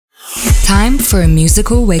Time for a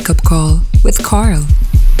musical wake-up call with Carl.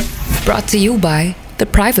 Brought to you by The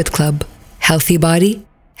Private Club. Healthy body,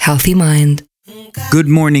 healthy mind. Good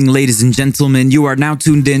morning, ladies and gentlemen. You are now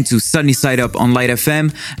tuned in to Sunny Side Up on Light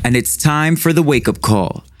FM, and it's time for the wake-up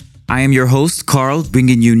call. I am your host, Carl,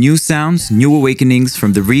 bringing you new sounds, new awakenings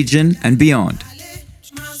from the region and beyond.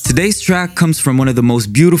 Today's track comes from one of the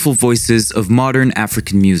most beautiful voices of modern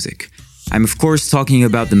African music. I'm of course talking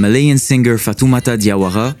about the Malayan singer Fatoumata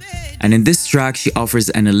Diawara, and in this track she offers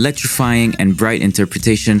an electrifying and bright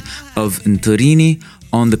interpretation of Ntorini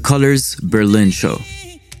on the Colors Berlin show.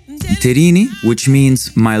 Nterini, which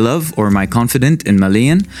means my love or my confidant in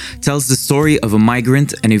Malayan, tells the story of a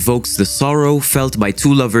migrant and evokes the sorrow felt by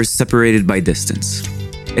two lovers separated by distance.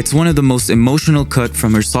 It's one of the most emotional cut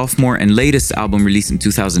from her sophomore and latest album released in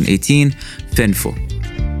 2018, Fenfo.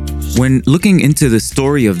 When looking into the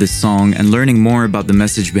story of this song and learning more about the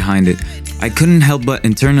message behind it, I couldn't help but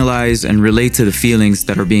internalize and relate to the feelings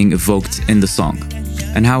that are being evoked in the song,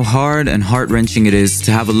 and how hard and heart-wrenching it is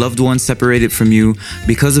to have a loved one separated from you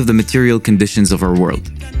because of the material conditions of our world,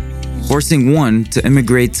 forcing one to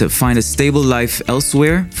immigrate to find a stable life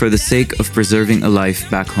elsewhere for the sake of preserving a life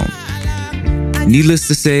back home. Needless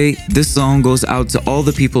to say, this song goes out to all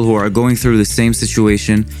the people who are going through the same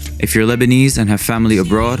situation, if you're Lebanese and have family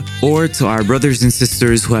abroad, or to our brothers and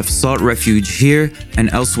sisters who have sought refuge here and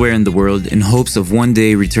elsewhere in the world in hopes of one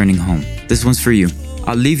day returning home. This one's for you.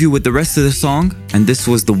 I'll leave you with the rest of the song, and this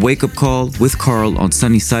was the Wake Up Call with Carl on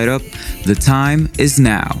Sunny Side Up. The time is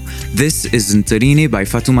now. This is Ntorini by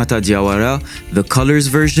Fatoumata Diawara, the Colors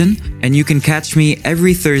version, and you can catch me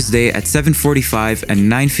every Thursday at 7:45 and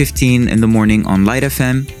 9:15 in the morning on Light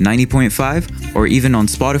FM 90.5 or even on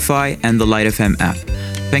Spotify and the Light FM app.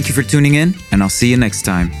 Thank you for tuning in, and I'll see you next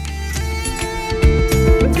time.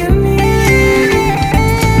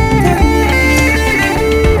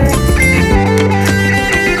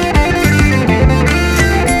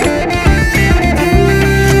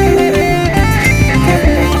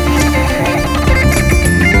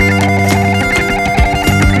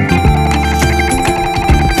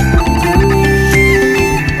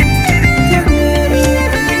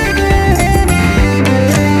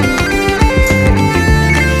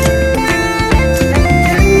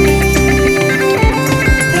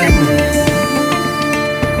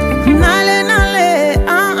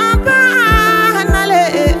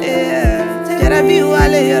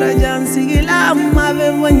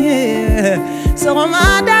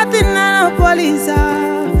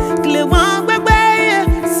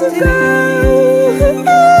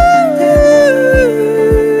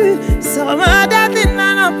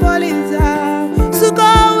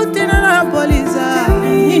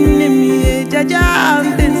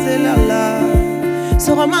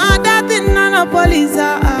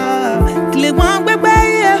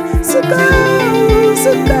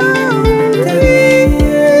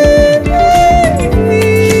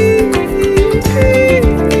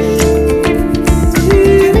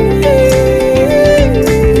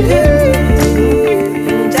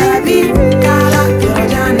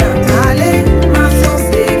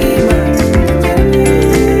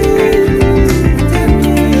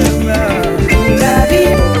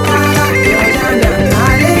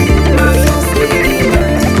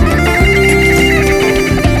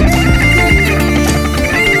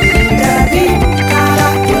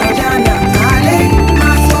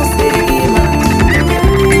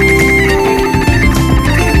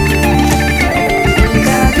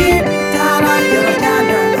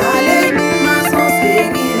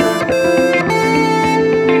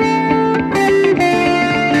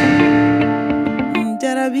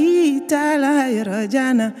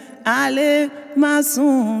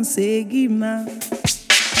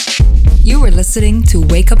 You were listening to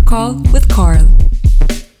Wake Up Call with Carl.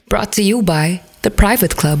 Brought to you by The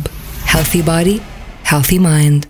Private Club. Healthy body, healthy mind.